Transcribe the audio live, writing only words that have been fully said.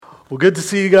Well, good to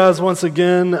see you guys once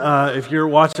again. If you're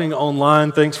watching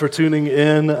online, thanks for tuning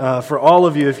in. For all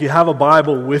of you, if you have a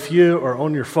Bible with you or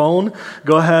on your phone,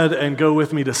 go ahead and go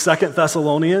with me to 2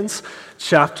 Thessalonians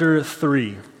chapter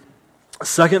 3.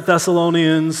 2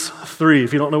 Thessalonians 3.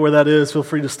 If you don't know where that is, feel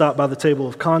free to stop by the table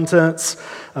of contents.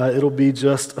 It'll be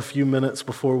just a few minutes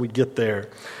before we get there.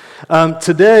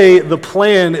 Today, the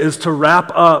plan is to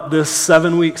wrap up this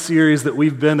 7-week series that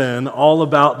we've been in, all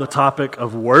about the topic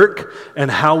of work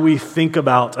and how we think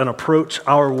about and approach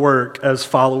our work as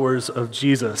followers of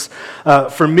Jesus.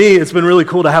 For me, it's been really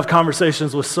cool to have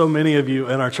conversations with so many of you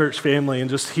in our church family and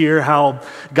just hear how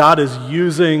God is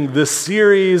using this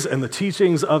series and the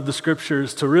teachings of the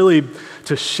Scriptures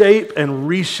to shape and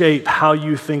reshape how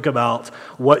you think about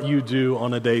what you do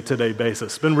on a day-to-day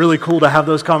basis. It's been really cool to have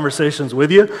those conversations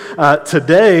with you.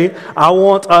 Today, I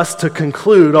want us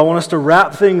to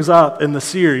wrap things up in the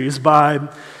series by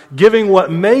giving what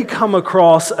may come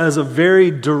across as a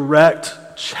very direct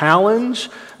challenge,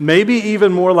 maybe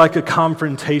even more like a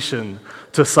confrontation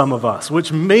to some of us, which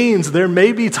means there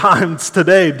may be times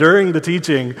today during the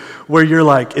teaching where you're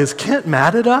like, is Kent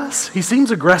mad at us? He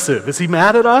seems aggressive. Is he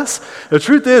mad at us? The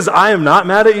truth is, I am not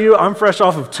mad at you. I'm fresh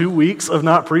off of 2 weeks of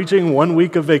not preaching, 1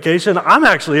 week of vacation. I'm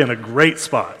actually in a great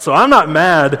spot, so I'm not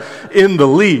mad in the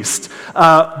least.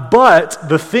 But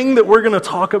the thing that we're going to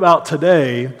talk about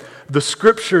today, the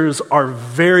Scriptures are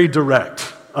very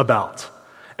direct about.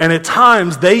 And at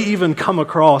times, they even come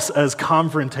across as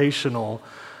confrontational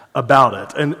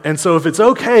about it. And so if it's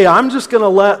okay, I'm just going to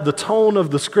let the tone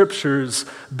of the Scriptures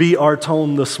be our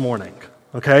tone this morning.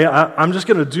 Okay? I'm just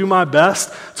going to do my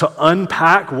best to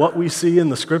unpack what we see in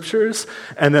the Scriptures,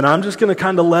 and then I'm just going to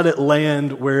kind of let it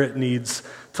land where it needs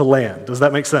to land. Does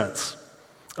that make sense?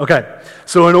 Okay,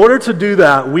 so in order to do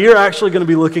that, we are actually going to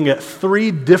be looking at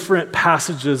 3 different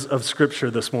passages of Scripture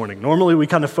this morning. Normally, we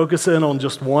kind of focus in on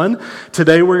just one.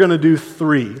 Today, we're going to do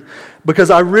 3,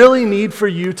 because I really need for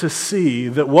you to see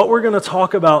that what we're going to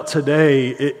talk about today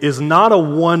is not a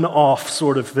one-off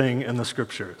sort of thing in the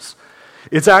Scriptures.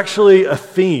 It's actually a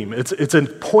theme. It's a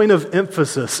point of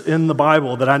emphasis in the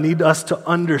Bible that I need us to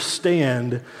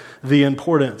understand the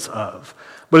importance of.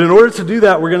 But in order to do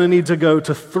that, we're going to need to go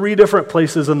to 3 different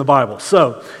places in the Bible.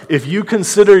 So if you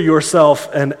consider yourself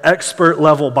an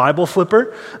expert-level Bible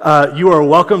flipper, you are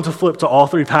welcome to flip to all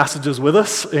 3 passages with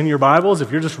us in your Bibles.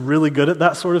 If you're just really good at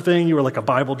that sort of thing, you are like a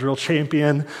Bible drill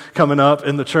champion coming up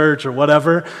in the church or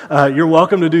whatever, you're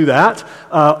welcome to do that.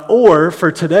 Or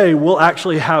for today, we'll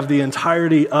actually have the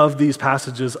entirety of these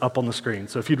passages up on the screen.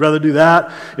 So if you'd rather do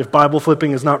that, if Bible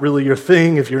flipping is not really your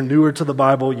thing, if you're newer to the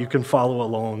Bible, you can follow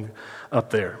along up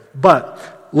there.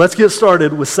 But let's get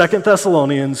started with 2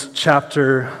 Thessalonians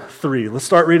chapter 3. Let's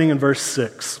start reading in verse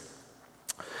 6.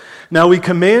 Now we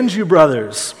command you,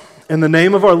 brothers, in the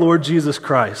name of our Lord Jesus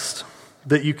Christ,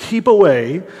 that you keep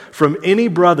away from any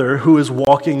brother who is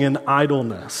walking in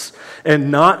idleness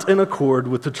and not in accord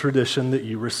with the tradition that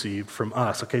you received from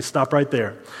us. Okay, stop right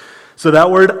there. So that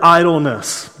word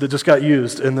idleness that just got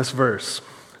used in this verse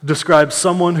describes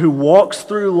someone who walks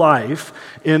through life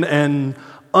in an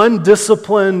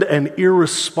undisciplined and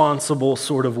irresponsible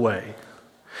sort of way.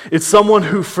 It's someone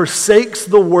who forsakes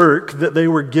the work that they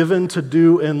were given to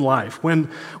do in life. When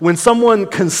someone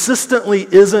consistently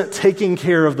isn't taking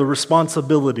care of the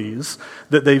responsibilities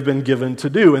that they've been given to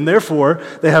do, and therefore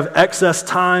they have excess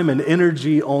time and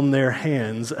energy on their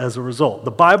hands as a result.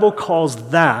 The Bible calls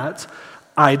that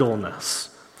idleness.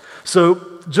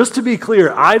 So just to be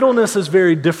clear, idleness is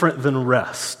very different than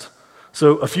rest.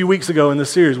 So a few weeks ago in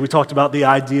this series, we talked about the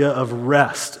idea of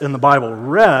rest in the Bible.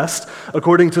 Rest,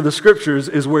 according to the Scriptures,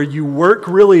 is where you work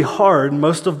really hard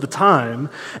most of the time,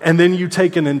 and then you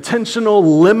take an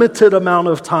intentional, limited amount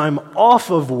of time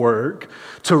off of work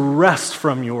to rest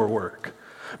from your work.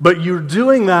 But you're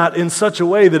doing that in such a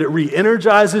way that it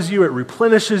re-energizes you, it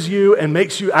replenishes you, and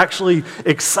makes you actually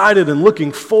excited and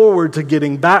looking forward to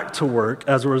getting back to work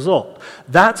as a result.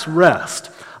 That's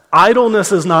rest.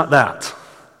 Idleness is not that.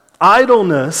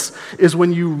 Idleness is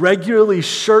when you regularly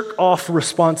shirk off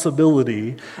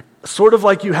responsibility, sort of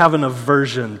like you have an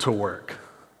aversion to work,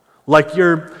 like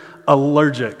you're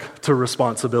allergic to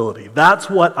responsibility.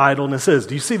 That's what idleness is.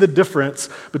 Do you see the difference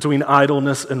between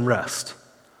idleness and rest?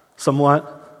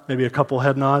 Somewhat? Maybe a couple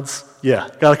head nods? Yeah,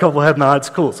 got a couple head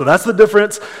nods. Cool. So that's the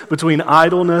difference between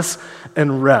idleness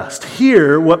and rest.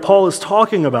 Here, what Paul is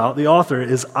talking about, the author,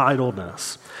 is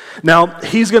idleness. Now,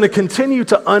 he's going to continue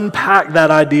to unpack that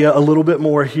idea a little bit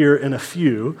more here in a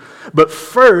few, but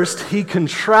first, he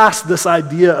contrasts this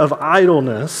idea of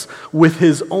idleness with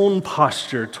his own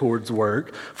posture towards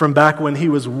work from back when he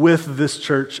was with this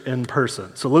church in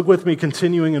person. So look with me,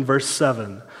 continuing in verse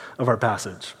 7 of our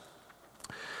passage.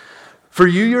 For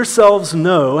you yourselves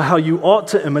know how you ought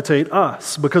to imitate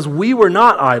us, because we were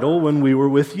not idle when we were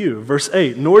with you. Verse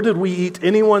 8, nor did we eat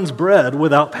anyone's bread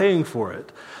without paying for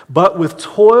it. But with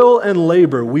toil and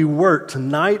labor we worked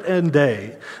night and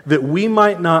day, that we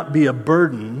might not be a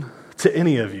burden to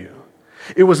any of you.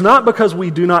 It was not because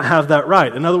we do not have that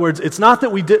right. In other words, it's not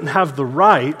that we didn't have the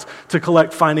right to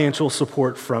collect financial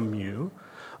support from you,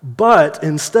 but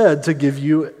instead to give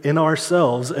you in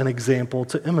ourselves an example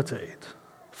to imitate.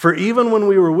 For even when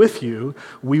we were with you,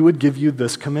 we would give you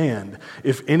this command: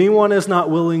 if anyone is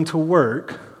not willing to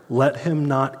work, let him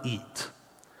not eat.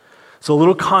 So a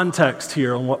little context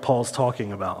here on what Paul's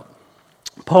talking about.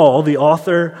 Paul, the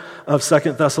author of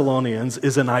 2 Thessalonians,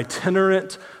 is an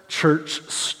itinerant church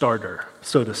starter,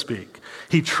 so to speak.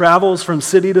 He travels from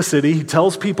city to city, he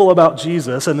tells people about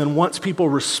Jesus, and then once people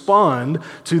respond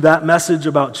to that message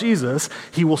about Jesus,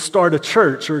 he will start a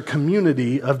church or a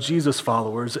community of Jesus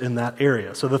followers in that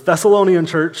area. So the Thessalonian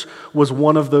church was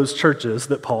one of those churches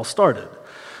that Paul started.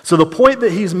 So the point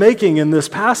that he's making in this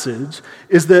passage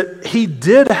is that he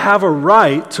did have a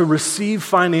right to receive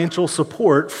financial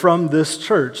support from this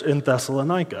church in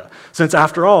Thessalonica, since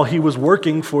after all, he was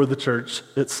working for the church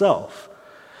itself.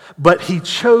 But he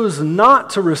chose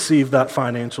not to receive that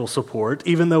financial support,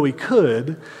 even though he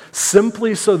could,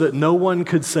 simply so that no one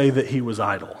could say that he was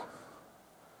idle.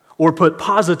 Or put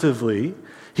positively,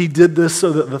 he did this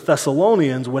so that the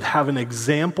Thessalonians would have an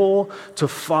example to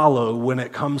follow when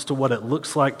it comes to what it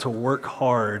looks like to work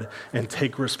hard and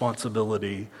take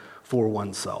responsibility for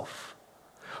oneself.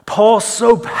 Paul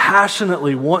so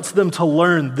passionately wants them to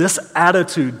learn this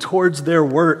attitude towards their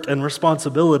work and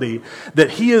responsibility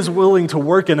that he is willing to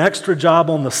work an extra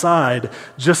job on the side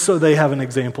just so they have an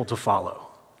example to follow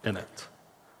in it.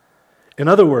 In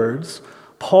other words,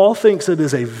 Paul thinks it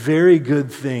is a very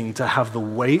good thing to have the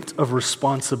weight of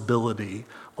responsibility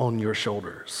on your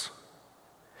shoulders.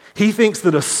 He thinks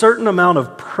that a certain amount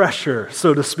of pressure,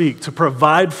 so to speak, to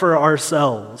provide for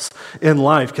ourselves in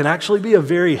life can actually be a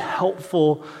very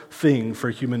helpful thing for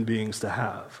human beings to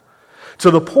have. To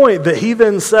the point that he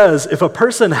then says, if a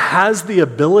person has the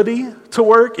ability to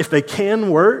work, if they can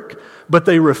work, but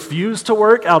they refuse to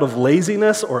work out of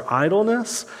laziness or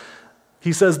idleness,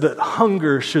 he says that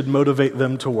hunger should motivate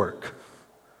them to work.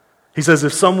 He says,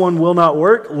 if someone will not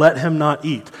work, let him not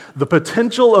eat. The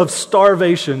potential of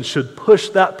starvation should push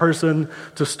that person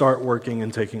to start working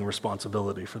and taking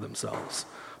responsibility for themselves.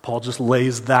 Paul just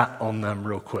lays that on them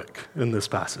real quick in this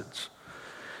passage.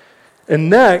 And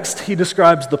next, he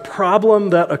describes the problem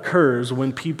that occurs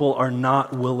when people are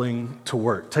not willing to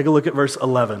work. Take a look at verse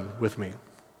 11 with me.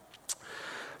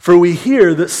 For we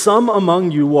hear that some among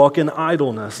you walk in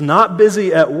idleness, not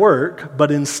busy at work,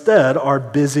 but instead are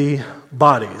busy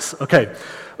bodies. Okay,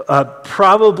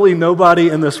 probably nobody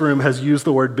in this room has used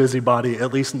the word busybody,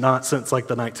 at least not since like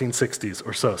the 1960s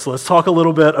or so. So let's talk a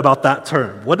little bit about that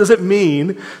term. What does it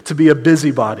mean to be a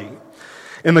busybody?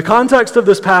 In the context of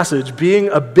this passage, being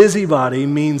a busybody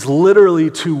means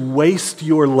literally to waste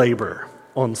your labor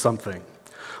on something.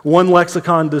 One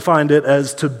lexicon defined it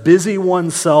as to busy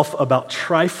oneself about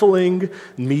trifling,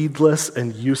 needless,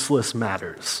 and useless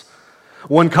matters.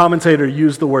 One commentator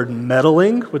used the word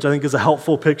meddling, which I think is a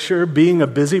helpful picture. Being a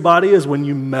busybody is when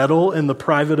you meddle in the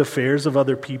private affairs of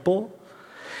other people.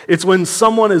 It's when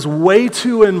someone is way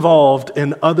too involved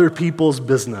in other people's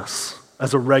business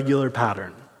as a regular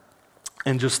pattern.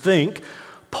 And just think,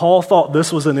 Paul thought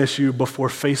this was an issue before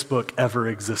Facebook ever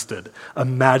existed.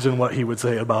 Imagine what he would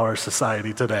say about our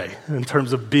society today in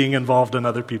terms of being involved in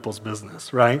other people's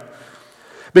business, right?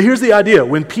 But here's the idea.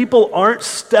 When people aren't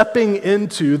stepping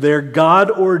into their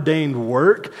God-ordained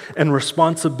work and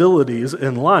responsibilities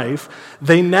in life,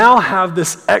 they now have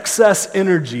this excess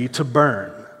energy to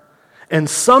burn. And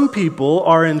some people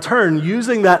are in turn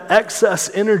using that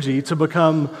excess energy to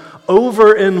become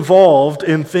over-involved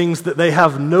in things that they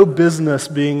have no business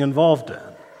being involved in.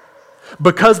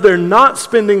 Because they're not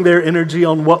spending their energy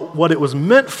on what it was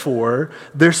meant for,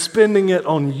 they're spending it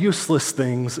on useless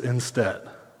things instead.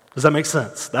 Does that make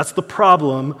sense? That's the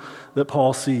problem that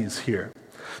Paul sees here.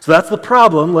 So that's the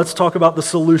problem. Let's talk about the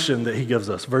solution that he gives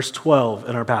us. Verse 12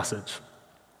 in our passage.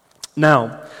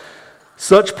 Now,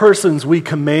 such persons we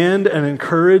command and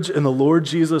encourage in the Lord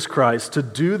Jesus Christ to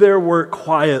do their work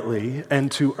quietly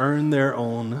and to earn their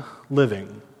own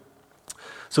living.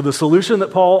 So the solution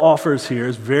that Paul offers here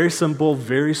is very simple,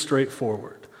 very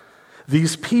straightforward.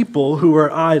 These people who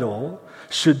are idle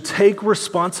should take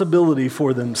responsibility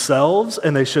for themselves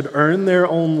and they should earn their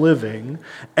own living,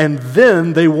 and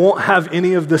then they won't have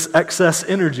any of this excess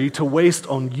energy to waste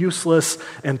on useless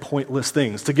and pointless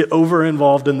things, to get over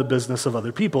involved in the business of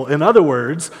other people. In other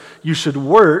words, you should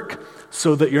work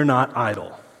so that you're not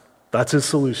idle. That's his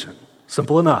solution.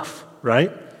 Simple enough,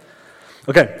 right?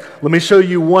 Okay, let me show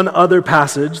you one other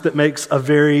passage that makes a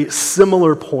very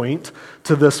similar point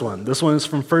to this one. This one is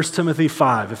from 1 Timothy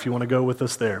 5, if you want to go with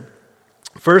us there.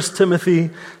 1 Timothy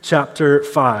chapter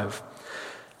 5.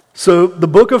 So the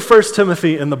book of 1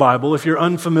 Timothy in the Bible, if you're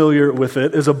unfamiliar with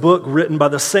it, is a book written by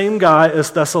the same guy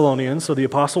as Thessalonians, so the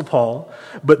Apostle Paul.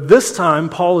 But this time,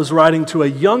 Paul is writing to a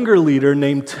younger leader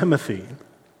named Timothy.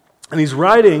 And he's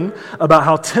writing about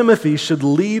how Timothy should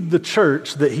lead the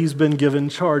church that he's been given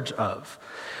charge of.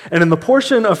 And in the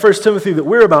portion of 1 Timothy that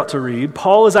we're about to read,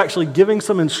 Paul is actually giving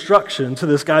some instruction to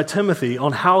this guy Timothy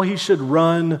on how he should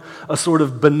run a sort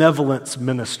of benevolence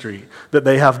ministry that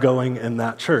they have going in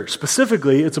that church.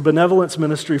 Specifically, it's a benevolence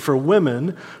ministry for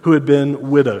women who had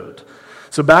been widowed.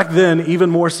 So back then, even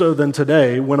more so than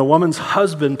today, when a woman's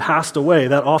husband passed away,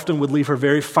 that often would leave her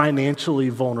very financially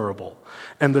vulnerable.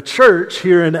 And the church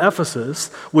here in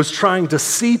Ephesus was trying to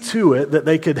see to it that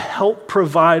they could help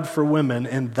provide for women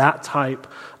in that type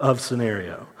of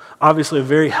scenario. Obviously, a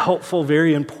very helpful,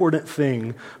 very important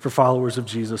thing for followers of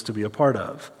Jesus to be a part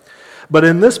of. But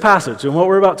in this passage, and what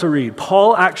we're about to read,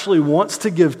 Paul actually wants to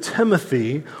give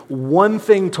Timothy one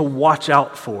thing to watch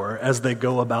out for as they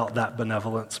go about that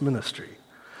benevolence ministry.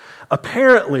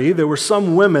 Apparently, there were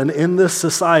some women in this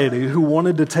society who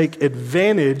wanted to take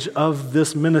advantage of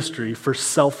this ministry for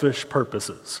selfish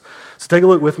purposes. So take a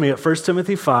look with me at 1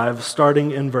 Timothy 5,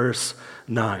 starting in verse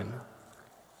 9.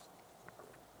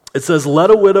 It says,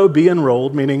 "Let a widow be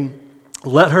enrolled," meaning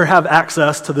let her have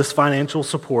access to this financial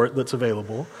support that's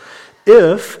available,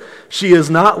 "if she is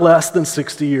not less than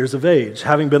 60 years of age,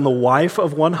 having been the wife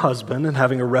of one husband and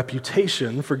having a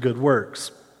reputation for good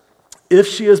works. If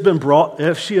she has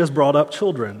brought up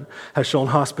children, has shown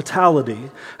hospitality,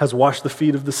 has washed the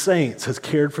feet of the saints, has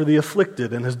cared for the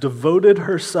afflicted, and has devoted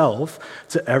herself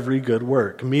to every good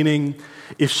work." Meaning,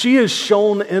 if she has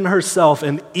shown in herself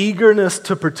an eagerness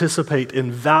to participate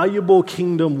in valuable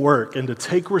kingdom work and to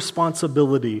take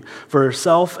responsibility for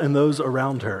herself and those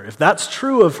around her, if that's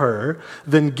true of her,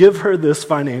 then give her this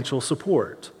financial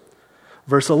support.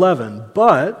 Verse 11,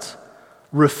 "But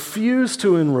refuse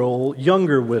to enroll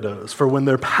younger widows, for when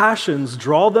their passions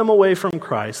draw them away from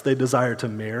Christ, they desire to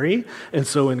marry and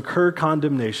so incur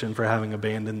condemnation for having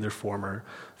abandoned their former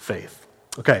faith."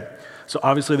 Okay, so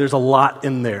obviously there's a lot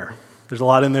in there. There's a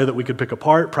lot in there that we could pick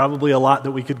apart, probably a lot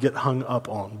that we could get hung up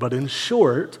on. But in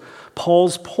short,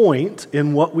 Paul's point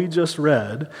in what we just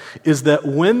read is that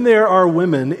when there are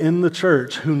women in the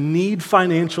church who need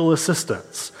financial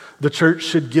assistance, the church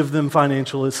should give them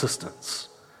financial assistance.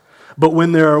 But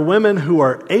when there are women who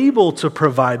are able to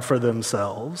provide for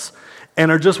themselves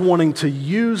and are just wanting to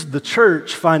use the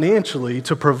church financially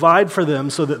to provide for them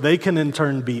so that they can in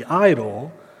turn be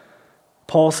idle,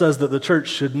 Paul says that the church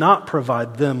should not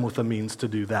provide them with a means to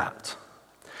do that.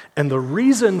 And the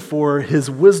reason for his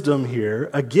wisdom here,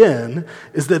 again,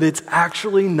 is that it's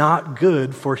actually not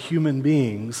good for human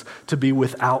beings to be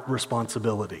without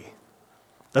responsibility.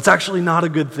 That's actually not a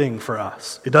good thing for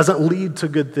us. It doesn't lead to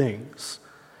good things.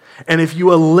 And if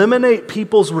you eliminate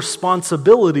people's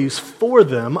responsibilities for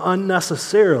them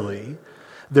unnecessarily,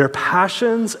 their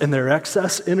passions and their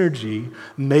excess energy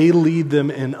may lead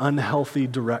them in unhealthy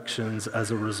directions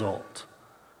as a result.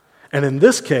 And in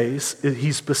this case,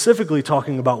 he's specifically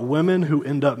talking about women who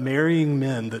end up marrying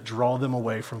men that draw them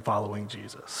away from following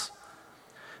Jesus.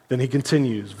 Then he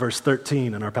continues, verse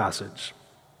 13 in our passage.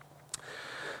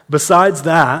 "Besides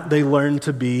that, they learn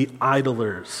to be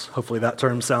idlers." Hopefully that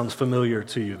term sounds familiar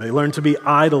to you. They learn to be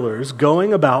idlers,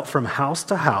 going about from house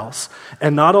to house,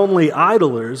 and not only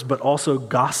idlers, but also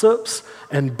gossips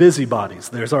and busybodies.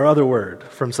 There's our other word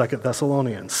from 2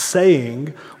 Thessalonians,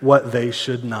 saying what they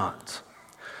should not.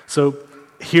 So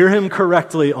hear him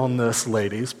correctly on this,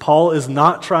 ladies. Paul is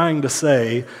not trying to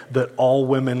say that all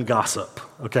women gossip.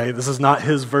 Okay, this is not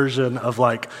his version of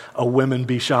like a women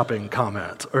be shopping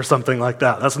comment or something like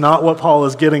that. That's not what Paul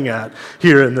is getting at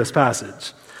here in this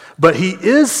passage. But he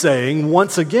is saying,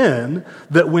 once again,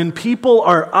 that when people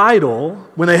are idle,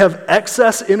 when they have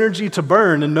excess energy to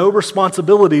burn and no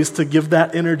responsibilities to give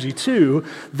that energy to,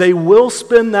 they will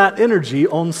spend that energy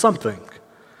on something.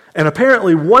 And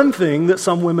apparently one thing that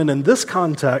some women in this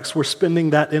context were spending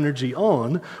that energy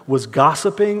on was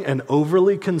gossiping and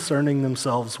overly concerning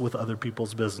themselves with other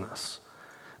people's business.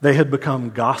 They had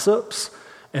become gossips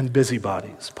and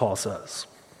busybodies, Paul says.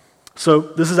 So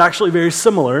this is actually very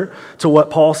similar to what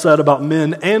Paul said about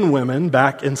men and women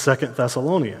back in 2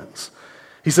 Thessalonians.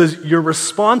 He says, your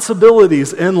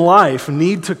responsibilities in life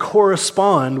need to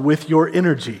correspond with your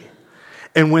energy.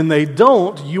 And when they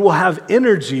don't, you will have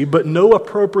energy, but no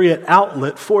appropriate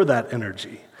outlet for that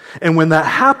energy. And when that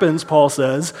happens, Paul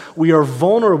says, we are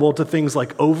vulnerable to things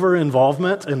like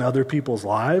over-involvement in other people's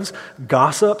lives,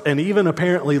 gossip, and even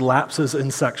apparently lapses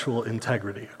in sexual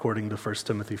integrity, according to 1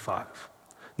 Timothy 5.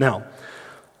 Now,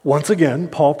 once again,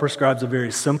 Paul prescribes a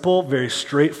very simple, very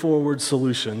straightforward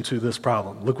solution to this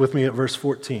problem. Look with me at verse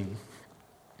 14.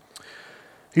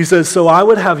 He says, "So I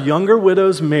would have younger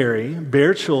widows marry,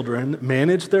 bear children,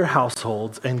 manage their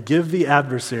households, and give the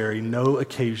adversary no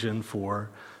occasion for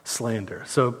slander."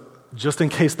 So just in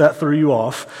case that threw you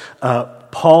off,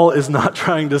 Paul is not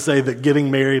trying to say that getting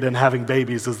married and having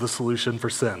babies is the solution for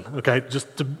sin, okay?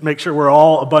 Just to make sure we're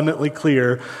all abundantly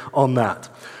clear on that.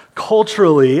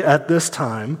 Culturally, at this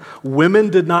time, women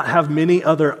did not have many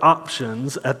other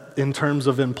options in terms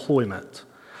of employment.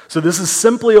 So this is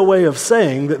simply a way of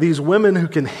saying that these women who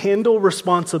can handle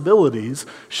responsibilities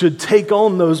should take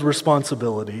on those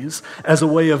responsibilities as a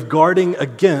way of guarding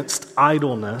against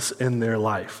idleness in their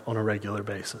life on a regular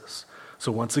basis.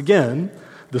 So once again,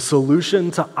 the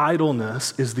solution to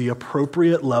idleness is the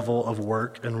appropriate level of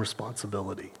work and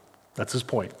responsibility. That's his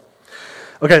point.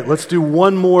 Okay, let's do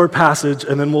one more passage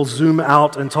and then we'll zoom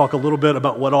out and talk a little bit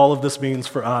about what all of this means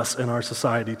for us in our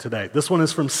society today. This one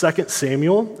is from 2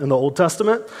 Samuel in the Old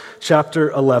Testament,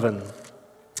 chapter 11.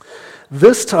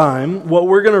 This time, what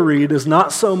we're going to read is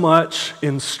not so much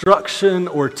instruction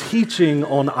or teaching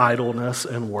on idleness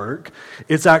and work.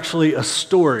 It's actually a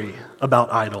story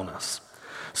about idleness.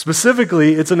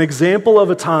 Specifically, it's an example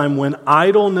of a time when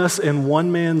idleness in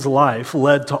one man's life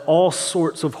led to all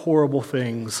sorts of horrible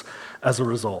things as a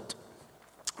result.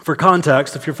 For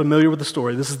context, if you're familiar with the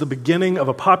story, this is the beginning of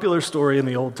a popular story in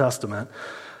the Old Testament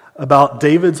about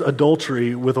David's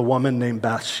adultery with a woman named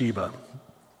Bathsheba.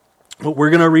 What we're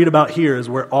going to read about here is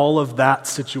where all of that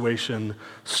situation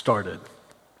started.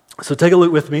 So take a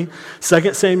look with me,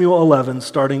 2 Samuel 11,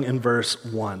 starting in verse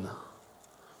 1.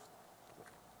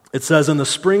 It says, "In the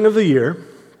spring of the year,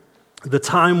 the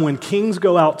time when kings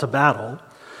go out to battle,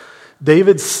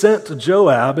 David sent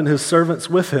Joab and his servants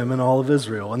with him and all of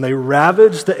Israel, and they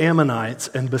ravaged the Ammonites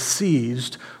and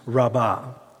besieged Rabbah.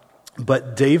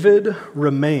 But David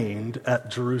remained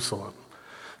at Jerusalem."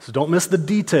 So don't miss the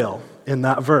detail in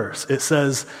that verse. It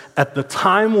says, at the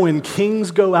time when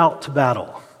kings go out to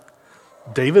battle.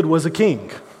 David was a king,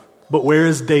 but where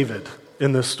is David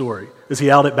in this story? Is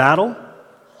he out at battle?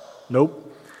 Nope.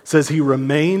 It says he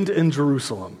remained in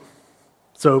Jerusalem.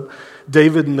 So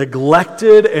David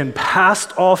neglected and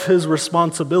passed off his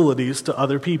responsibilities to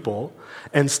other people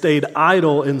and stayed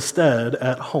idle instead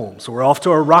at home. So we're off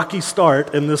to a rocky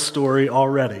start in this story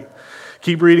already.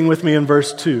 Keep reading with me in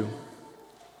verse 2.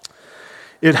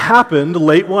 "It happened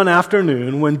late one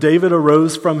afternoon when David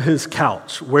arose from his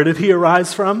couch." Where did he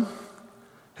arise from?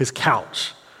 His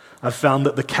couch. I've found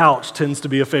that the couch tends to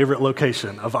be a favorite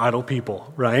location of idle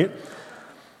people, right?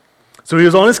 So he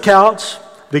was on his couch.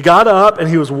 They got up, and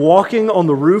he was walking on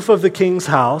the roof of the king's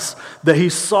house, that he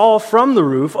saw from the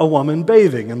roof a woman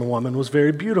bathing, and the woman was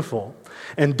very beautiful.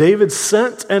 And David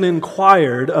sent and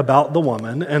inquired about the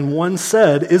woman, and one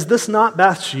said, "Is this not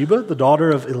Bathsheba, the daughter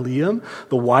of Eliam,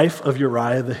 the wife of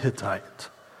Uriah the Hittite?"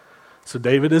 So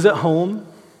David is at home,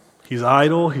 he's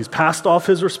idle, he's passed off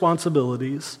his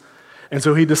responsibilities, and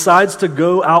so he decides to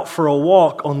go out for a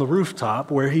walk on the rooftop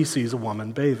where he sees a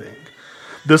woman bathing.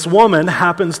 This woman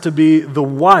happens to be the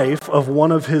wife of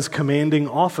one of his commanding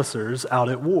officers out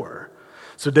at war.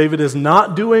 So David is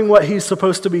not doing what he's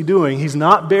supposed to be doing. He's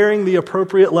not bearing the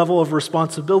appropriate level of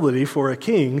responsibility for a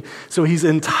king, so he's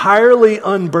entirely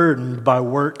unburdened by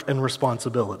work and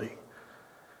responsibility.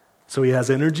 So he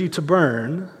has energy to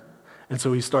burn, and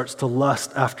so he starts to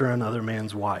lust after another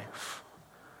man's wife.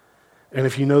 And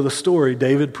if you know the story,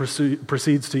 David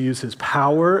proceeds to use his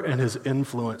power and his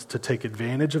influence to take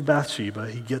advantage of Bathsheba.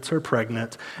 He gets her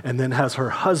pregnant and then has her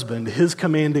husband, his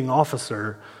commanding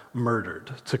officer,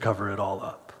 murdered to cover it all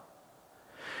up.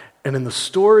 And in the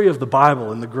story of the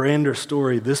Bible, in the grander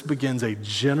story, this begins a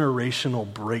generational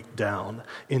breakdown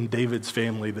in David's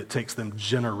family that takes them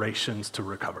generations to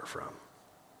recover from.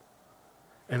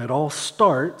 And it all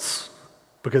starts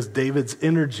because David's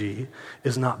energy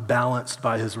is not balanced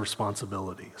by his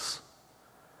responsibilities.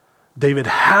 David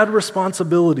had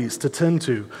responsibilities to tend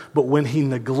to, but when he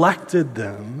neglected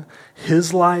them,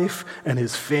 his life and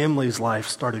his family's life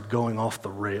started going off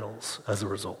the rails as a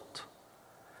result.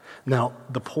 Now,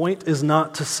 the point is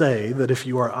not to say that if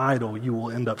you are idle, you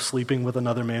will end up sleeping with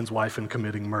another man's wife and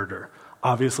committing murder.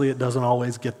 Obviously, it doesn't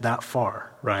always get that far,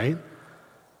 right?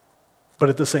 But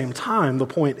at the same time, the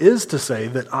point is to say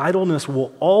that idleness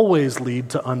will always lead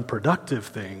to unproductive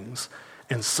things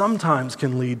and sometimes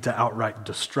can lead to outright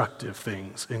destructive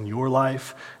things in your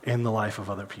life and the life of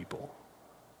other people.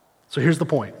 So here's the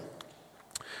point.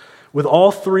 With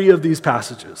all three of these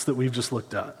passages that we've just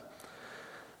looked at,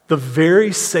 the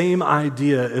very same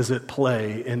idea is at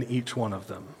play in each one of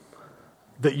them.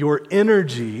 That your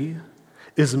energy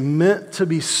is meant to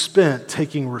be spent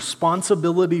taking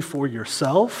responsibility for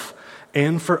yourself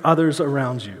and for others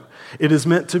around you. It is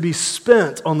meant to be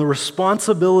spent on the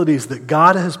responsibilities that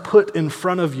God has put in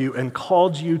front of you and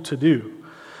called you to do.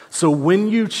 So when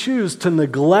you choose to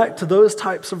neglect those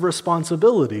types of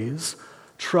responsibilities,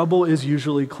 trouble is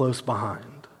usually close behind.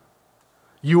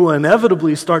 You will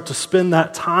inevitably start to spend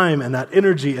that time and that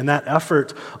energy and that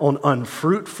effort on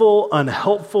unfruitful,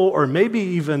 unhelpful, or maybe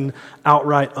even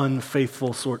outright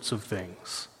unfaithful sorts of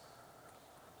things.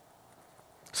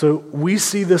 So we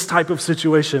see this type of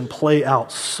situation play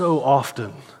out so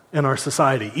often in our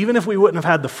society. Even if we wouldn't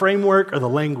have had the framework or the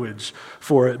language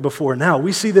for it before now,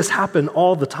 we see this happen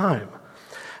all the time.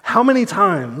 How many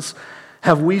times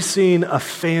have we seen a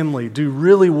family do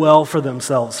really well for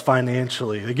themselves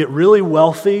financially? They get really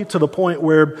wealthy to the point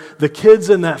where the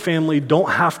kids in that family don't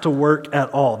have to work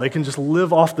at all. They can just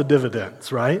live off the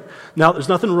dividends, right? Now, there's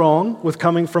nothing wrong with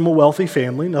coming from a wealthy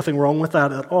family, nothing wrong with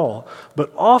that at all.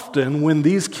 But often when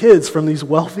these kids from these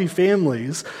wealthy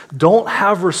families don't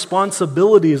have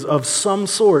responsibilities of some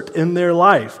sort in their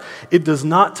life, it does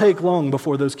not take long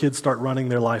before those kids start running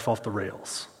their life off the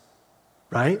rails,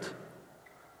 right?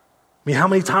 I mean, how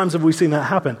many times have we seen that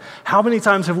happen? How many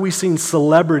times have we seen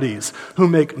celebrities who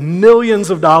make millions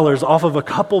of dollars off of a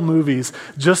couple movies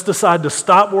just decide to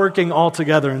stop working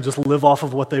altogether and just live off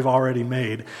of what they've already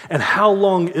made? And how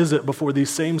long is it before these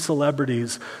same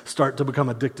celebrities start to become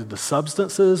addicted to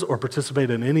substances or participate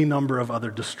in any number of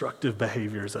other destructive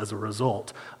behaviors as a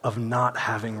result of not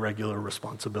having regular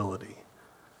responsibility?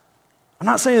 I'm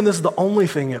not saying this is the only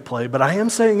thing at play, but I am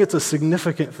saying it's a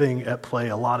significant thing at play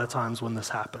a lot of times when this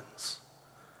happens.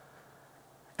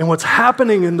 And what's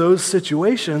happening in those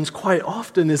situations quite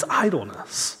often is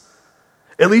idleness.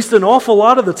 At least an awful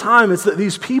lot of the time, it's that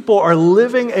these people are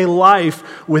living a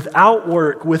life without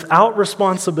work, without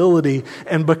responsibility,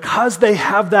 and because they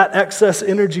have that excess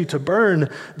energy to burn,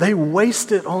 they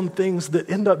waste it on things that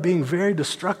end up being very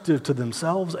destructive to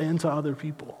themselves and to other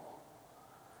people.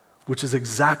 Which is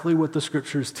exactly what the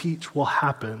scriptures teach will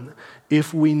happen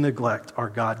if we neglect our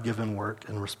God-given work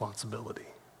and responsibility.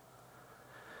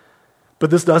 But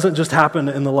this doesn't just happen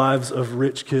in the lives of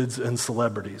rich kids and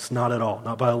celebrities, not at all,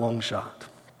 not by a long shot.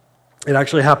 It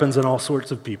actually happens in all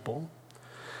sorts of people.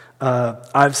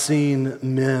 I've seen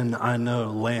men I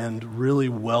know land really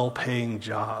well-paying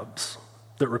jobs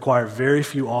that require very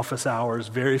few office hours,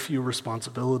 very few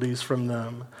responsibilities from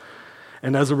them.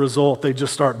 And as a result, they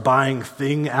just start buying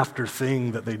thing after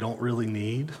thing that they don't really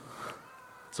need.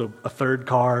 So a third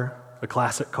car, a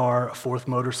classic car, a fourth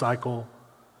motorcycle,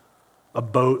 a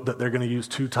boat that they're going to use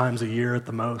 2 times a year at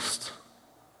the most.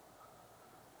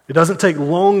 It doesn't take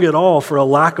long at all for a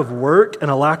lack of work and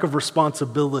a lack of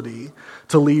responsibility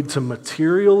to lead to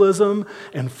materialism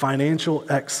and financial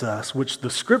excess, which the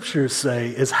scriptures say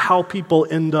is how people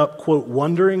end up, quote,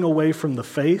 wandering away from the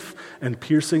faith and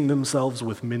piercing themselves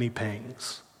with many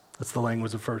pangs. That's the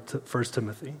language of 1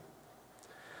 Timothy.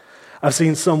 I've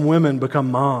seen some women become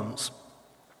moms,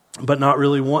 but not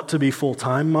really want to be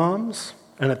full-time moms,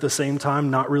 and at the same time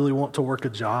not really want to work a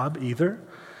job either.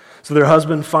 So their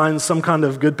husband finds some kind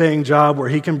of good-paying job where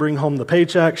he can bring home the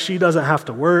paycheck, she doesn't have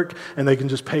to work, and they can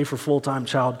just pay for full-time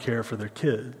child care for their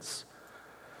kids.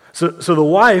 So the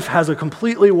wife has a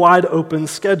completely wide-open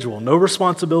schedule, no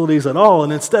responsibilities at all,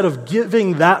 and instead of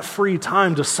giving that free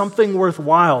time to something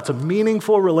worthwhile, to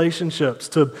meaningful relationships,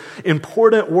 to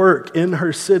important work in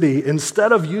her city,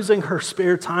 instead of using her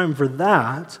spare time for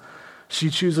that, she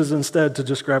chooses instead to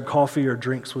just grab coffee or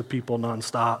drinks with people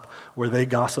nonstop where they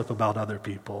gossip about other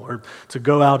people, or to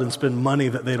go out and spend money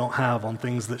that they don't have on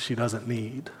things that she doesn't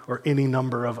need, or any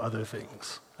number of other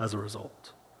things as a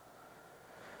result.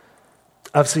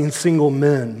 I've seen single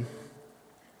men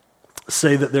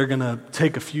say that they're going to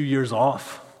take a few years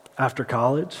off after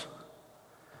college,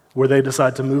 where they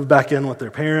decide to move back in with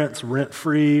their parents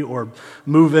rent-free, or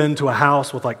move into a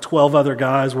house with like 12 other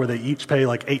guys where they each pay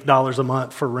like $8 a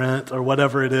month for rent or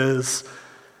whatever it is.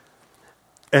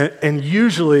 And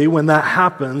usually when that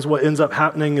happens, what ends up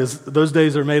happening is those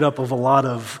days are made up of a lot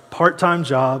of part-time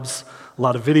jobs, a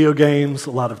lot of video games,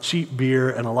 a lot of cheap beer,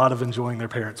 and a lot of enjoying their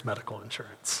parents' medical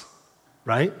insurance,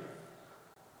 right?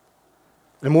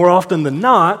 And more often than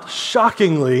not,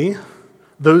 shockingly,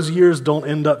 those years don't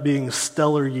end up being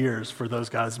stellar years for those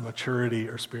guys' maturity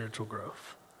or spiritual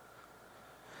growth.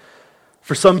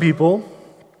 For some people,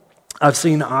 I've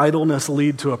seen idleness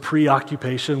lead to a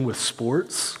preoccupation with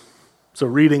sports So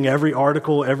reading every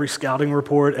article, every scouting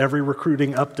report, every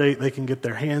recruiting update they can get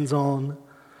their hands on.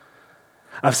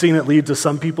 I've seen it lead to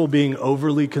some people being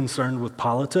overly concerned with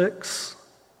politics,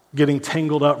 getting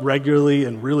tangled up regularly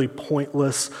in really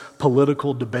pointless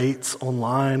political debates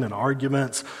online and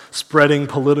arguments, spreading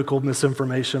political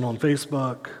misinformation on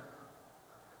Facebook.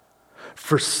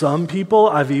 For some people,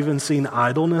 I've even seen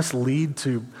idleness lead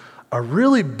to a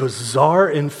really bizarre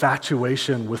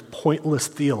infatuation with pointless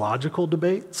theological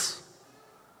debates.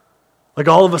 Like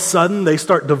all of a sudden, they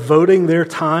start devoting their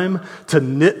time to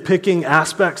nitpicking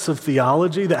aspects of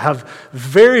theology that have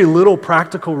very little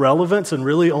practical relevance and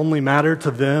really only matter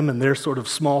to them and their sort of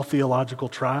small theological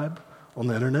tribe on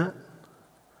the internet.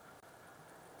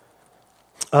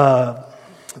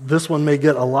 This one may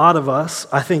get a lot of us.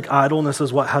 I think idleness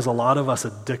is what has a lot of us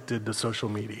addicted to social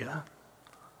media.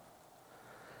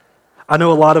 I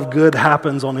know a lot of good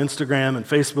happens on Instagram and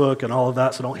Facebook and all of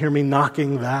that, so don't hear me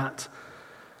knocking that.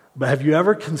 But have you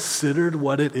ever considered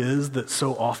what it is that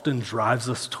so often drives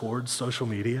us towards social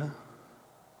media?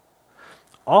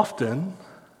 Often,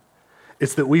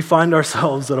 it's that we find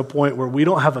ourselves at a point where we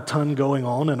don't have a ton going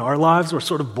on in our lives. We're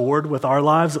sort of bored with our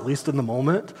lives, at least in the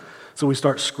moment. So we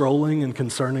start scrolling and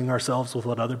concerning ourselves with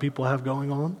what other people have going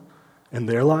on in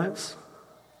their lives.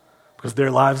 Because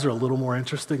their lives are a little more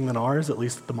interesting than ours, at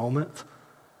least at the moment.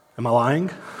 Am I lying?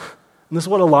 And this is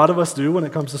what a lot of us do when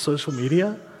it comes to social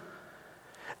media.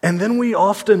 And then we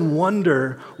often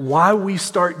wonder why we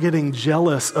start getting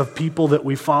jealous of people that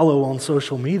we follow on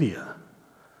social media.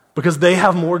 Because they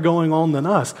have more going on than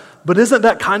us. But isn't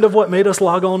that kind of what made us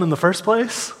log on in the first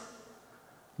place?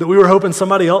 That we were hoping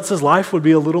somebody else's life would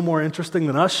be a little more interesting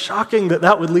than us? Shocking that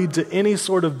that would lead to any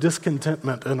sort of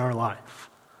discontentment in our life.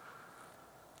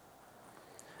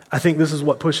 I think this is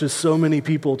what pushes so many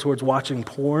people towards watching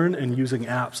porn and using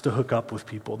apps to hook up with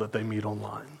people that they meet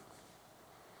online.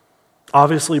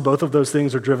 Obviously, both of those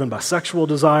things are driven by sexual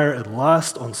desire and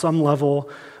lust on some level,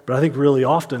 but I think really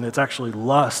often it's actually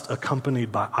lust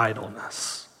accompanied by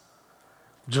idleness.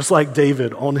 Just like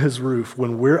David on his roof,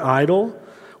 when we're idle,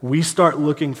 we start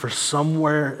looking for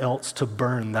somewhere else to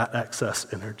burn that excess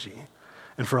energy.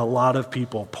 And for a lot of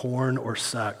people, porn or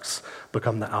sex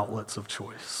become the outlets of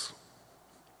choice.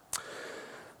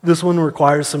 This one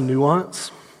requires some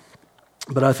nuance.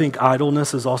 But I think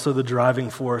idleness is also the driving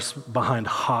force behind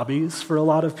hobbies for a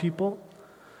lot of people.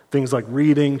 Things like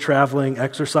reading, traveling,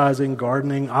 exercising,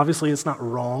 gardening. Obviously, it's not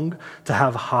wrong to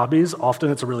have hobbies.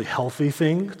 Often it's a really healthy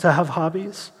thing to have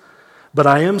hobbies. But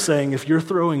I am saying if you're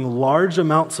throwing large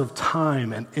amounts of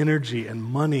time and energy and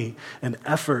money and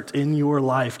effort in your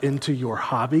life into your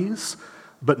hobbies,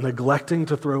 but neglecting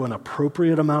to throw an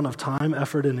appropriate amount of time,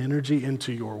 effort, and energy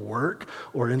into your work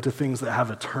or into things that have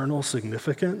eternal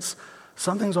significance,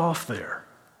 something's off there.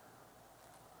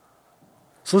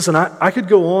 So listen, I could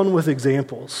go on with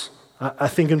examples. I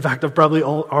think, in fact, I've probably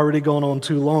already gone on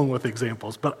too long with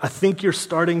examples, but I think you're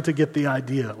starting to get the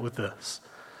idea with this.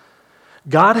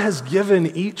 God has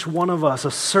given each one of us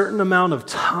a certain amount of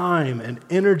time and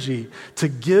energy to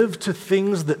give to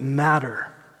things that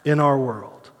matter in our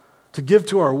world, to give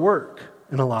to our work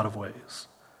in a lot of ways.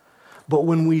 But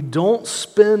when we don't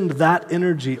spend that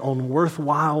energy on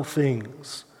worthwhile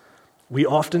things, we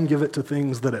often give it to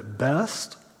things that at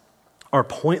best are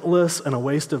pointless and a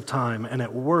waste of time, and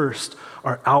at worst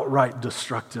are outright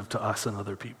destructive to us and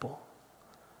other people.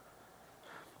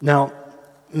 Now,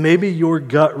 maybe your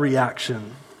gut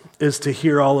reaction is to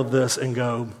hear all of this and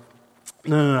go,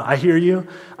 no, I hear you.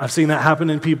 I've seen that happen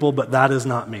in people, but that is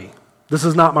not me. This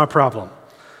is not my problem.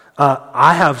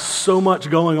 I have so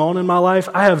much going on in my life.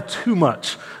 I have too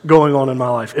much going on in my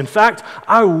life. In fact,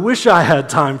 I wish I had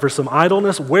time for some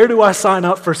idleness. Where do I sign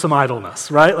up for some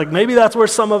idleness, right? Like maybe that's where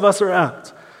some of us are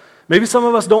at. Maybe some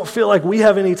of us don't feel like we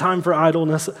have any time for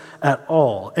idleness at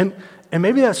all. And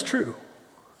maybe that's true.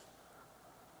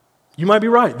 You might be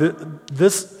right.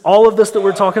 All of this that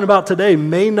we're talking about today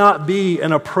may not be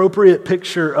an appropriate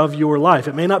picture of your life.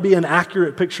 It may not be an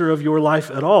accurate picture of your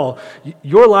life at all.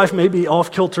 Your life may be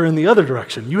off kilter in the other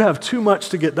direction. You have too much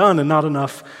to get done and not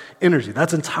enough energy.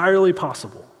 That's entirely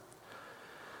possible.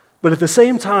 But at the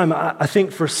same time, I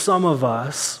think for some of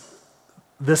us,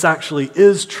 this actually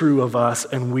is true of us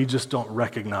and we just don't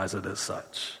recognize it as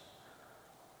such.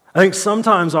 I think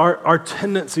sometimes our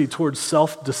tendency towards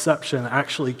self-deception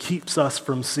actually keeps us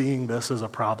from seeing this as a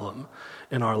problem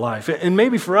in our life. And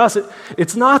maybe for us,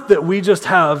 it's not that we just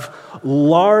have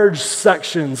large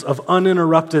sections of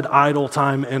uninterrupted idle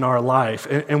time in our life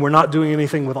and we're not doing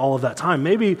anything with all of that time.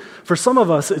 Maybe for some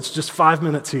of us, it's just 5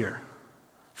 minutes here,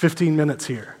 15 minutes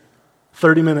here,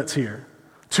 30 minutes here,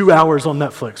 2 hours on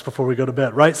Netflix before we go to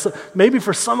bed, right? So maybe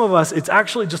for some of us, it's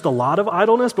actually just a lot of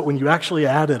idleness, but when you actually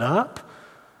add it up,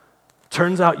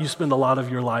 turns out you spend a lot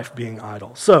of your life being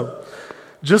idle. So,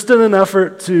 just in an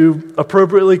effort to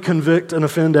appropriately convict and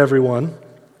offend everyone,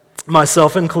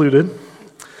 myself included,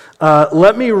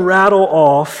 let me rattle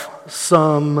off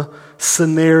some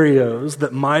scenarios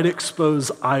that might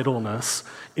expose idleness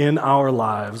in our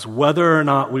lives, whether or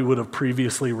not we would have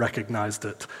previously recognized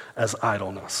it as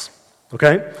idleness.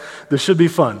 Okay? This should be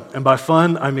fun. And by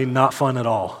fun, I mean not fun at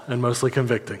all and mostly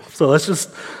convicting. So let's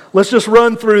just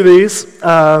run through these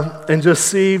and just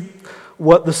see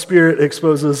what the Spirit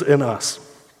exposes in us.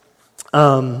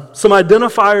 Some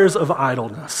identifiers of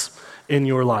idleness in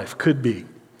your life could be,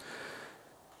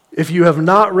 if you have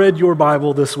not read your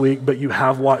Bible this week, but you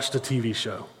have watched a TV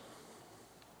show.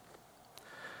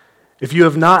 If you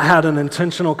have not had an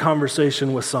intentional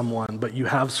conversation with someone, but you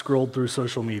have scrolled through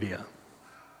social media.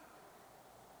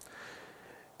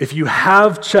 If you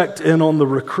have checked in on the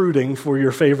recruiting for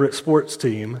your favorite sports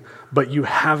team, but you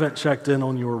haven't checked in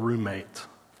on your roommate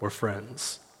or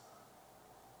friends.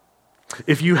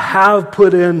 If you have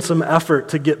put in some effort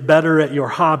to get better at your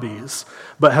hobbies,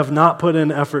 but have not put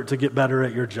in effort to get better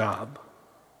at your job.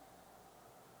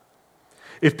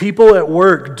 If people at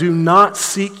work do not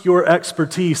seek your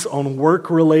expertise on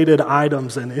work-related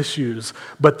items and issues,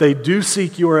 but they do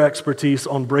seek your expertise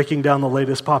on breaking down the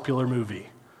latest popular movie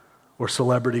or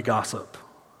celebrity gossip.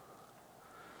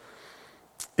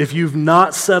 If you've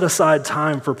not set aside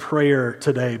time for prayer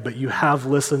today, but you have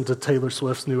listened to Taylor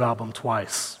Swift's new album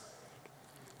twice.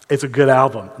 It's a good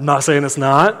album. I'm not saying it's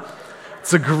not.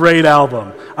 It's a great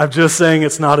album. I'm just saying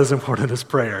it's not as important as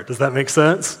prayer. Does that make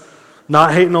sense?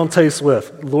 Not hating on Tay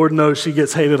Swift. Lord knows she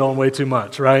gets hated on way too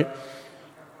much, right?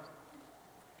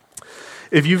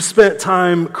 If you've spent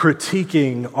time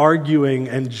critiquing, arguing,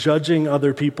 and judging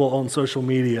other people on social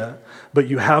media, but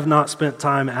you have not spent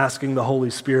time asking the Holy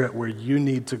Spirit where you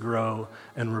need to grow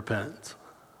and repent.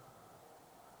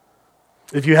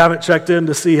 If you haven't checked in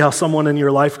to see how someone in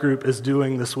your life group is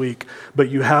doing this week, but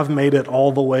you have made it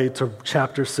all the way to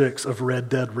chapter 6 of Red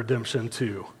Dead Redemption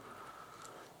 2.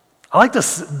 I like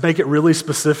to make it really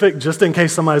specific just in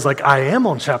case somebody's like, I am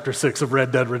on chapter 6 of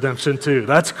Red Dead Redemption 2.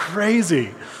 That's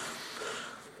crazy.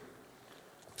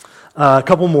 A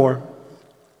couple more.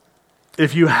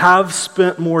 If you have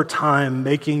spent more time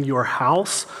making your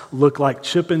house look like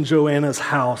Chip and Joanna's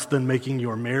house than making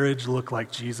your marriage look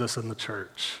like Jesus and the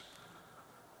church.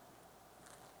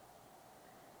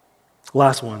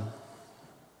 Last one.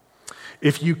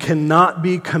 If you cannot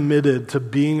be committed to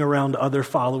being around other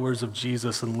followers of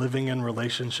Jesus and living in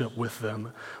relationship with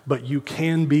them, but you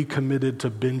can be committed to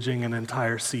binging an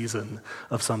entire season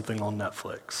of something on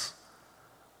Netflix.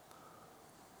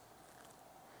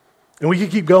 And we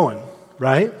could keep going,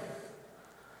 right?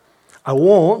 I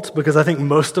won't, because I think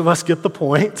most of us get the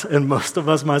point, and most of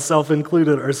us, myself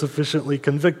included, are sufficiently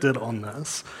convicted on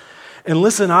this. And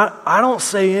listen, I don't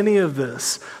say any of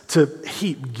this to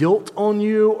heap guilt on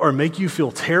you or make you feel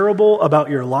terrible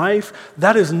about your life.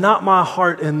 That is not my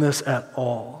heart in this at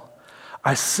all.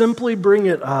 I simply bring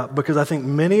it up because I think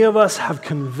many of us have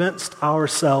convinced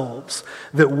ourselves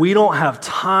that we don't have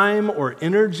time or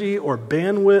energy or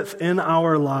bandwidth in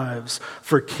our lives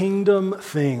for kingdom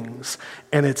things.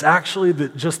 And it's actually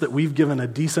that we've given a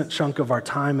decent chunk of our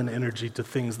time and energy to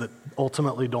things that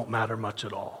ultimately don't matter much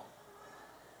at all.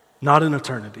 Not in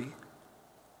eternity.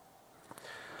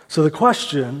 So the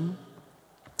question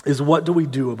is, what do we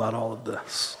do about all of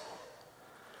this?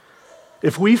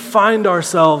 If we find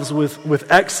ourselves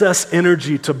with excess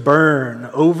energy to burn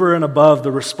over and above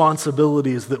the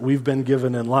responsibilities that we've been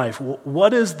given in life,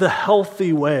 what is the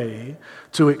healthy way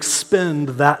to expend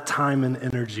that time and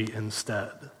energy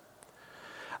instead?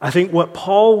 I think what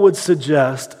Paul would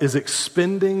suggest is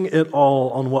expending it all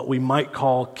on what we might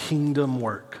call kingdom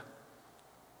work.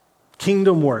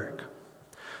 Kingdom work.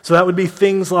 So that would be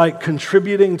things like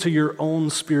contributing to your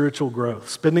own spiritual growth,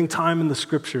 spending time in the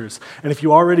scriptures. And if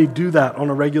you already do that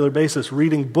on a regular basis,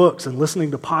 reading books and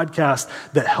listening to podcasts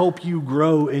that help you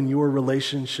grow in your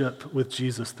relationship with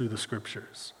Jesus through the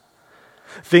scriptures.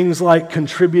 Things like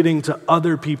contributing to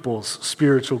other people's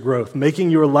spiritual growth,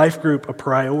 making your life group a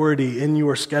priority in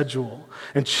your schedule,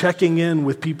 and checking in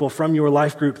with people from your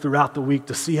life group throughout the week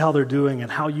to see how they're doing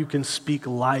and how you can speak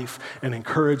life and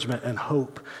encouragement and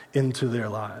hope into their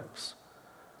lives.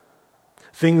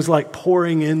 Things like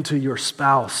pouring into your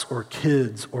spouse or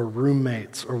kids or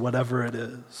roommates or whatever it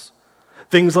is.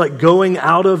 Things like going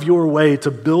out of your way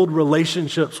to build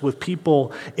relationships with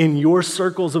people in your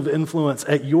circles of influence,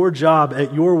 at your job,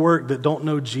 at your work that don't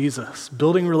know Jesus.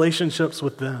 Building relationships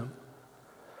with them.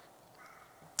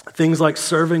 Things like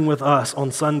serving with us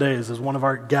on Sundays as one of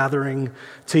our gathering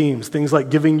teams. Things like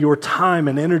giving your time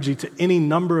and energy to any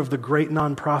number of the great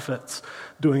nonprofits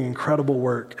doing incredible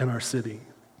work in our city.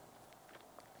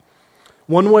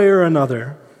 One way or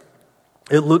another,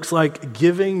 it looks like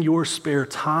giving your spare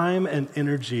time and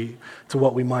energy to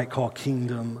what we might call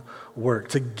kingdom work,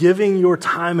 to giving your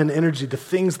time and energy to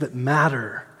things that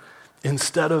matter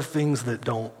instead of things that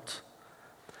don't.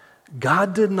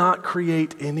 God did not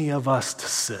create any of us to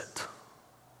sit.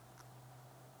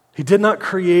 He did not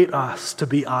create us to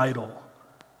be idle.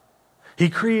 He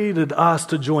created us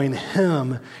to join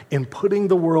Him in putting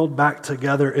the world back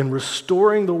together and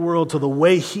restoring the world to the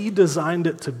way He designed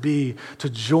it to be, to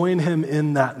join Him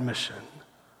in that mission.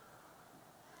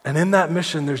 And in that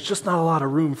mission, there's just not a lot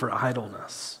of room for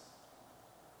idleness.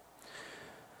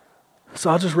 So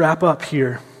I'll just wrap up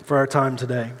here for our time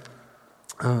today.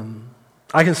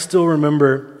 I can still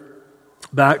remember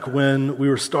back when we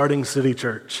were starting City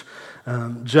Church.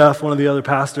 Jeff, one of the other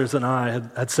pastors, and I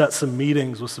had set some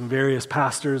meetings with some various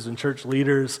pastors and church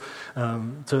leaders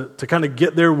to kind of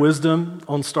get their wisdom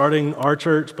on starting our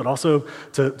church, but also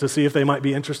to see if they might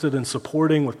be interested in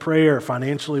supporting with prayer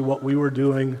financially what we were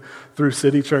doing through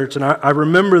City Church. And I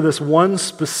remember this one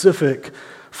specific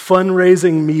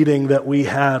fundraising meeting that we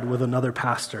had with another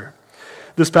pastor.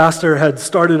 This pastor had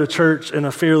started a church in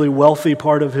a fairly wealthy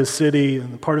part of his city,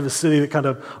 and the part of his city that kind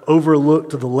of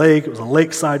overlooked the lake. It was a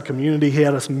lakeside community. He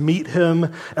had us meet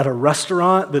him at a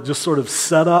restaurant that just sort of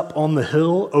set up on the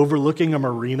hill overlooking a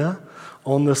marina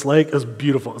on this lake. It was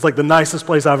beautiful. It's like the nicest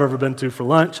place I've ever been to for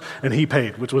lunch, and he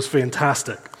paid, which was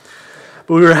fantastic.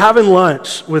 But we were having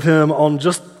lunch with him on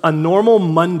just a normal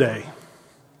Monday.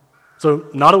 So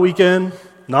not a weekend,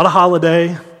 not a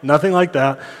holiday, nothing like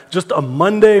that, just a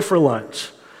Monday for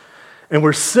lunch. And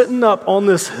we're sitting up on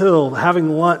this hill having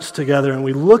lunch together, and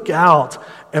we look out,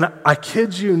 and I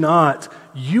kid you not,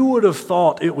 you would have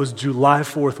thought it was July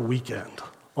 4th weekend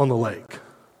on the lake.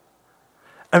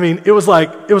 I mean, it was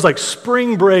like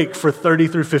spring break for 30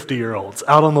 through 50-year-olds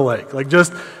out on the lake. Like,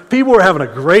 just people were having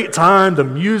a great time. The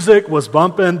music was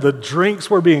bumping. The drinks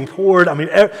were being poured. I mean,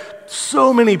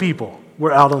 so many people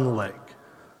were out on the lake.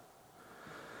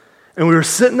 And we were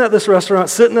sitting at this restaurant,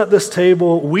 sitting at this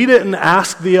table. We didn't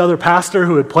ask the other pastor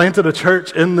who had planted a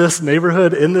church in this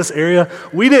neighborhood, in this area.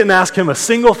 We didn't ask him a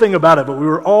single thing about it, but we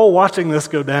were all watching this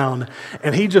go down.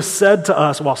 And he just said to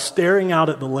us while staring out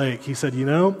at the lake, he said,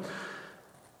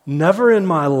 never in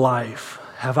my life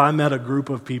have I met a group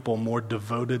of people more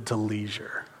devoted to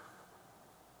leisure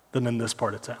than in this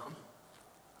part of town.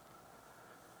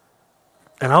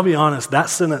 And I'll be honest, that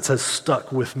sentence has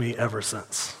stuck with me ever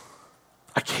since.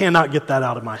 I cannot get that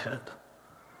out of my head.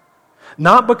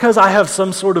 Not because I have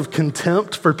some sort of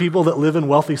contempt for people that live in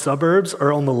wealthy suburbs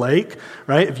or on the lake,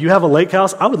 right? If you have a lake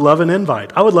house, I would love an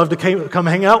invite. I would love to come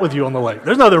hang out with you on the lake.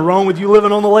 There's nothing wrong with you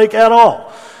living on the lake at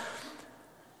all.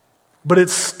 But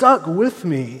it's stuck with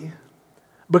me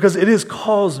because it has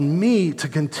caused me to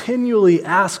continually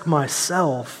ask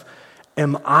myself,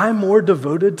 am I more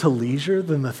devoted to leisure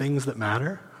than the things that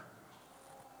matter?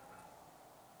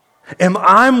 Am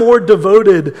I more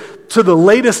devoted to the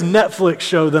latest Netflix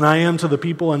show than I am to the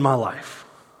people in my life?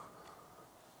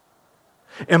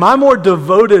 Am I more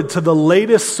devoted to the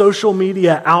latest social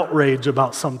media outrage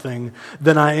about something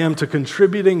than I am to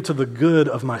contributing to the good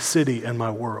of my city and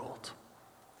my world?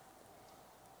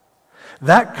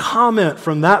 That comment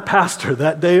from that pastor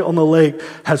that day on the lake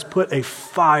has put a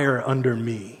fire under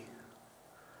me.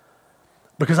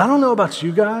 Because I don't know about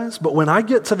you guys, but when I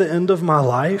get to the end of my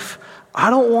life, I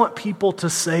don't want people to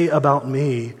say about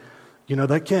me,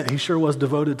 that Kent, he sure was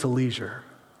devoted to leisure.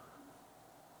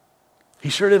 He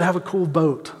sure did have a cool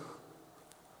boat.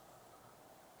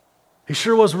 He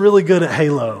sure was really good at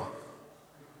Halo.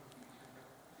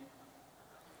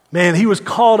 Man, he was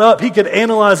caught up. He could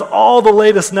analyze all the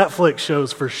latest Netflix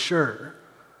shows for sure.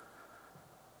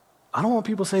 I don't want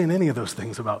people saying any of those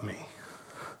things about me.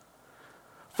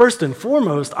 First and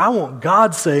foremost, I want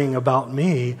God saying about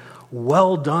me,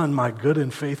 well done, my good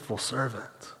and faithful servant.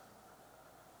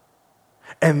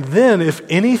 And then if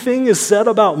anything is said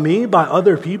about me by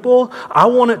other people, I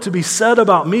want it to be said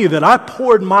about me that I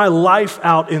poured my life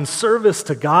out in service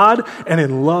to God and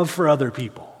in love for other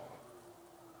people.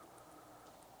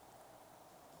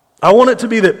 I want it to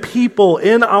be that people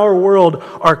in our world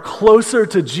are closer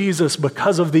to Jesus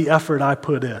because of the effort I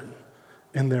put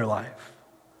in their life.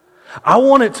 I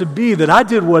want it to be that I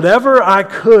did whatever I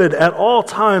could at all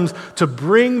times to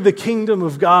bring the kingdom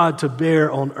of God to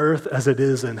bear on earth as it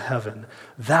is in heaven.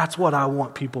 That's what I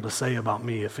want people to say about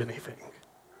me, if anything.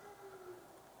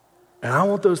 And I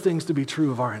want those things to be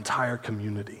true of our entire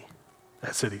community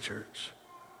at City Church.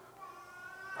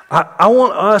 I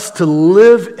want us to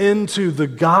live into the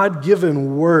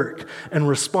God-given work and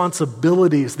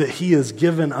responsibilities that he has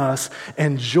given us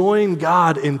and join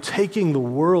God in taking the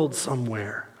world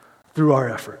somewhere through our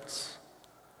efforts.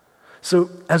 So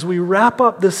as we wrap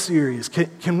up this series,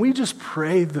 can we just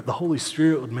pray that the Holy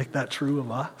Spirit would make that true of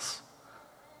us?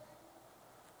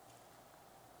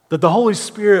 That the Holy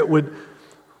Spirit would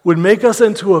make us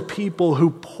into a people who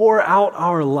pour out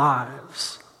our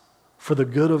lives for the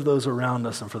good of those around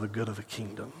us and for the good of the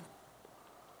kingdom.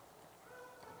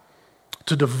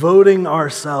 To devoting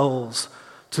ourselves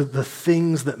to the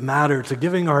things that matter, to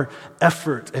giving our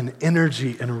effort and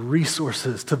energy and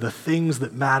resources to the things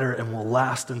that matter and will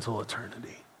last until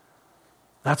eternity.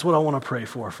 That's what I want to pray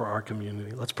for our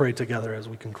community. Let's pray together as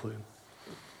we conclude.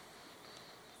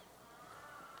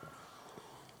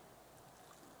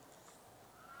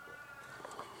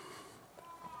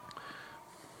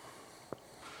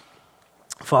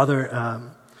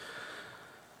 Father,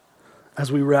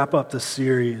 as we wrap up this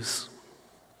series,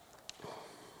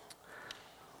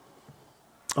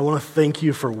 I want to thank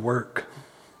you for work.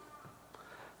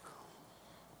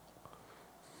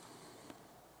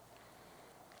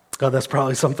 God, that's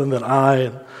probably something that I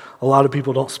and a lot of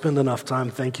people don't spend enough time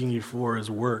thanking you for is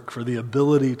work, for the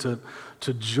ability to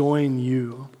join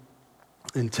you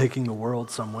in taking the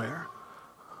world somewhere.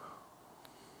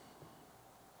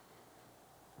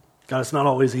 God, it's not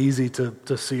always easy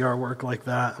to see our work like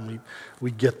that, and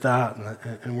we get that,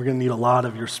 and we're going to need a lot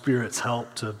of your Spirit's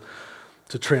help to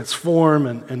transform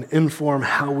and inform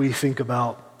how we think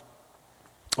about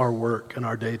our work and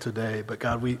our day-to-day. But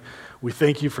God, we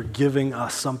thank you for giving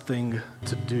us something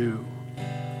to do.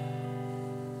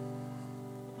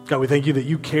 God, we thank you that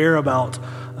you care about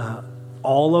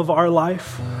all of our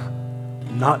life,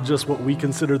 not just what we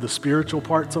consider the spiritual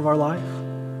parts of our life.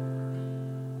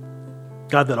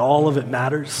 God, that all of it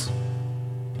matters.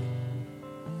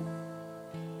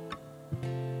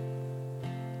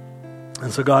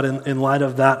 And so, God, in light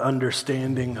of that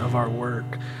understanding of our work,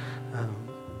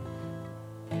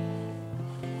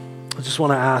 I just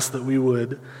want to ask that we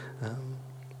would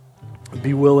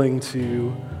be willing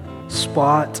to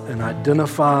spot and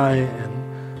identify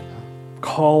and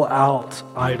call out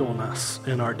idleness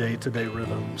in our day-to-day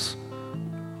rhythms.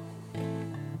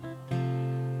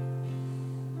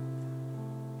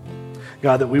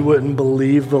 God, that we wouldn't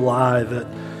believe the lie that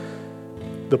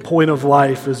the point of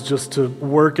life is just to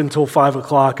work until 5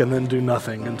 o'clock and then do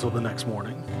nothing until the next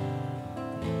morning.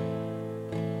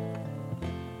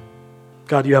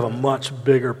 God, you have a much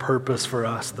bigger purpose for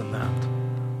us than that.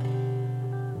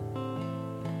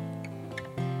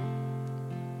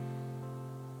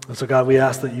 And so, God, we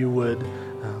ask that you would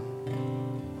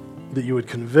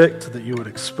convict, that you would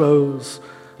expose,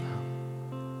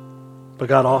 but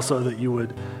God, also that you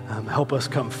would help us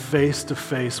come face to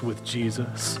face with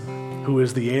Jesus, who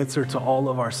is the answer to all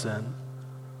of our sin.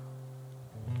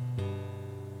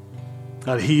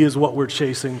 God, he is what we're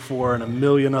chasing for and a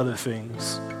million other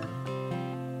things.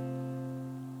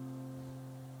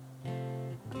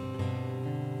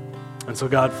 And so,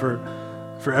 God,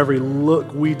 for every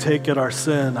look we take at our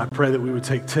sin, I pray that we would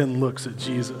take 10 looks at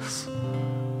Jesus.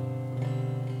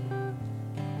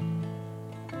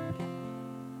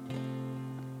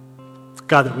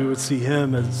 God, that we would see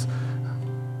him as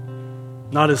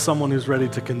not as someone who's ready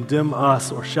to condemn us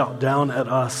or shout down at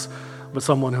us, but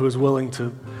someone who is willing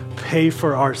to pay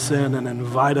for our sin and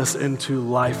invite us into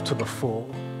life to the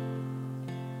full.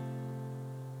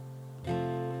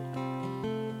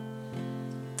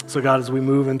 So God, as we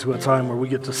move into a time where we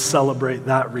get to celebrate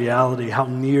that reality, how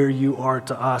near you are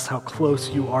to us, how close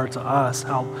you are to us,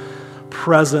 how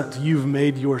present you've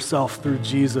made yourself through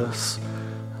Jesus,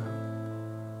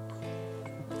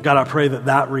 God, I pray that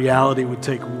that reality would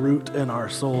take root in our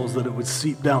souls, that it would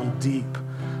seep down deep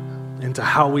into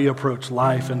how we approach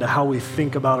life, into how we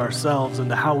think about ourselves,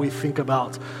 into how we think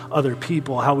about other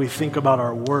people, how we think about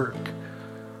our work.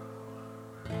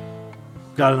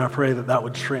 God, and I pray that that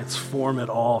would transform it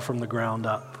all from the ground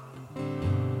up.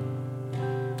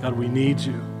 God, we need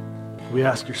you. We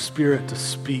ask your Spirit to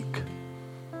speak.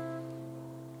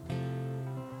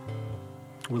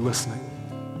 We're listening.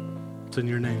 It's in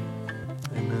your name.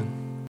 Amen.